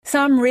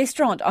Some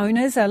restaurant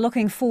owners are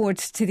looking forward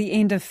to the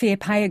end of fair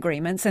pay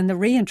agreements and the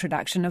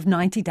reintroduction of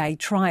 90-day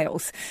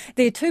trials.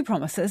 They're two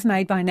promises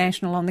made by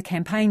National on the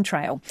campaign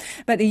trail.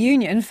 But the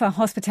Union for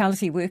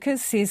Hospitality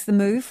Workers says the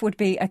move would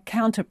be a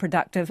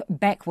counterproductive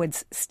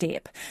backwards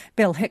step.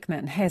 Bill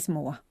Hickman has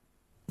more.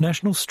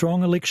 National's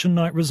strong election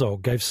night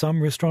result gave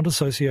some Restaurant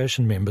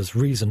Association members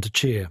reason to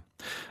cheer.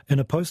 In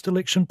a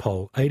post-election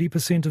poll,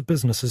 80% of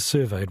businesses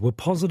surveyed were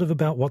positive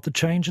about what the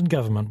change in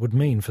government would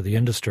mean for the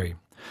industry.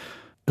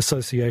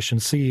 Association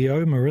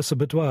CEO Marissa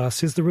Boudoir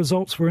says the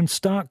results were in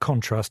stark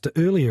contrast to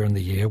earlier in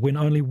the year when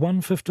only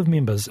 1/5 of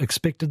members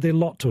expected their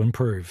lot to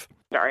improve.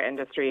 Our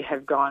industry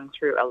has gone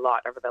through a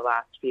lot over the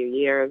last few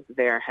years.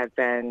 There have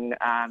been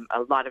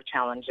a lot of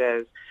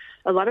challenges,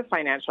 a lot of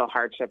financial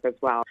hardship as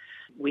well.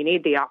 We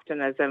need the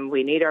optimism.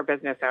 We need our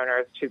business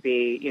owners to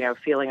be,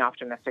 feeling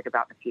optimistic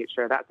about the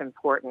future. That's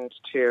important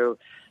to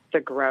the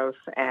growth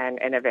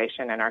and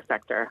innovation in our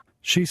sector.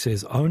 She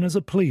says owners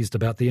are pleased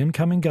about the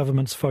incoming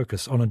government's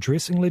focus on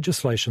addressing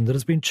legislation that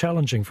has been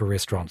challenging for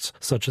restaurants,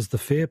 such as the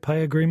fair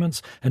pay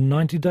agreements and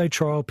 90-day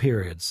trial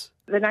periods.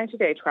 The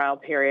 90-day trial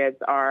periods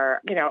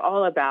are,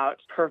 all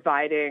about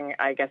providing,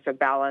 a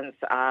balance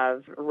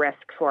of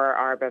risk for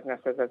our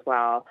businesses as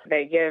well.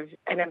 They give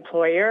an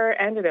employer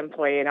and an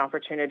employee an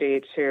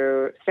opportunity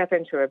to step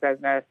into a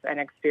business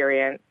and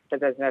experience the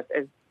business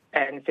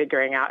and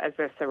figuring out, is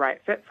this the right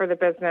fit for the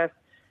business?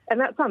 And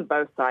that's on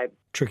both sides.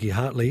 Tricky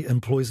Hartley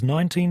employs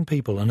 19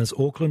 people in his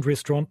Auckland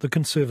restaurant, The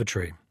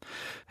Conservatory.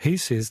 He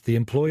says the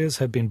employers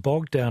have been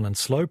bogged down in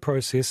slow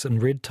process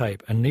and red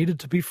tape and needed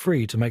to be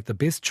free to make the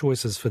best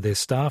choices for their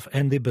staff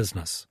and their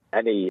business.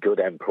 Any good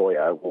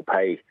employer will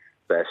pay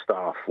their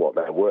staff what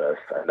they're worth,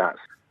 and that's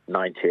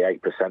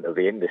 98% of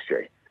the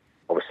industry.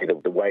 Obviously,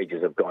 the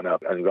wages have gone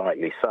up, and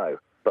rightly so.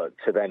 But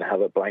to then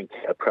have a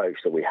blanket approach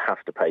that we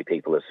have to pay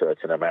people a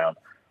certain amount,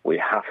 we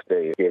have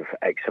to give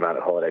X amount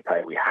of holiday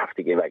pay, we have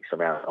to give X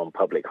amount on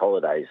public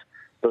holidays,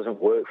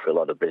 doesn't work for a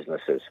lot of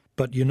businesses.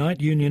 But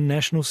Unite Union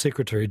National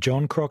Secretary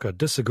John Crocker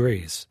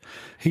disagrees.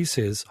 He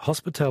says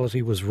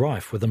hospitality was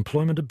rife with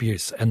employment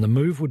abuse and the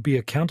move would be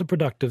a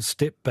counterproductive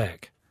step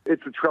back.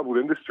 It's a troubled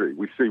industry.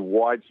 We see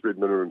widespread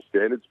minimum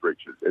standards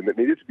breaches and that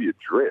needed to be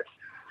addressed.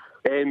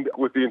 And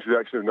with the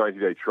introduction of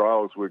 90-day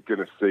trials, we're going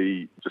to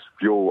see just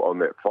fuel on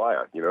that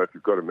fire. If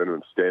you've got a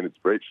minimum standards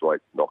breach, like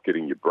not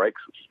getting your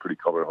breaks, which is pretty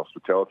common in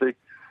hospitality,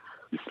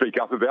 you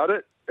speak up about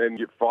it and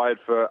get fired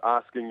for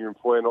asking your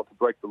employer not to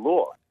break the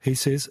law. He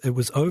says it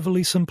was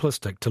overly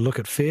simplistic to look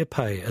at fair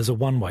pay as a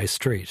one-way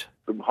street.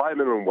 The higher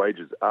minimum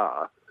wages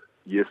are,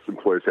 yes,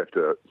 employers have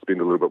to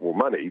spend a little bit more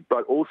money,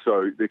 but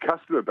also their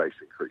customer base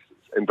increases,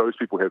 and those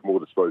people have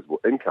more disposable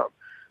income.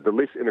 The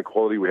less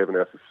inequality we have in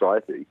our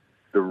society,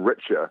 the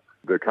richer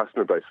the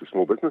customer base for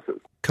small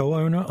businesses.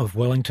 Co-owner of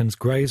Wellington's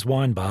Gray's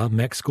Wine Bar,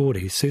 Max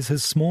Gordy, says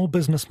his small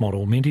business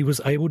model meant he was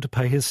able to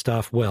pay his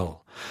staff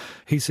well.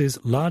 He says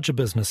larger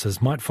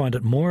businesses might find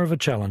it more of a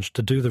challenge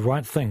to do the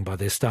right thing by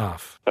their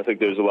staff. I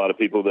think there's a lot of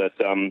people that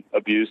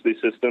abuse the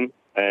system,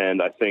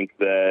 and I think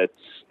that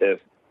if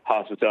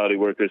hospitality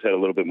workers had a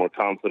little bit more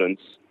confidence,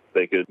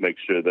 they could make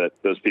sure that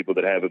those people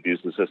that have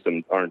abused the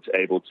system aren't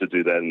able to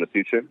do that in the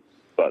future.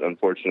 But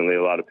unfortunately,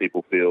 a lot of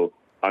people feel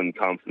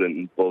unconfident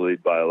and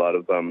bullied by a lot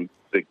of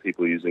big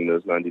people using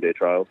those 90-day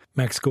trials.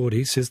 Max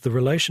Gordy says the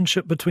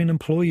relationship between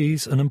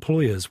employees and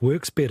employers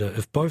works better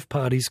if both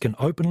parties can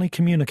openly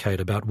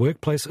communicate about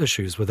workplace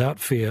issues without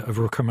fear of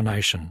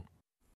recrimination.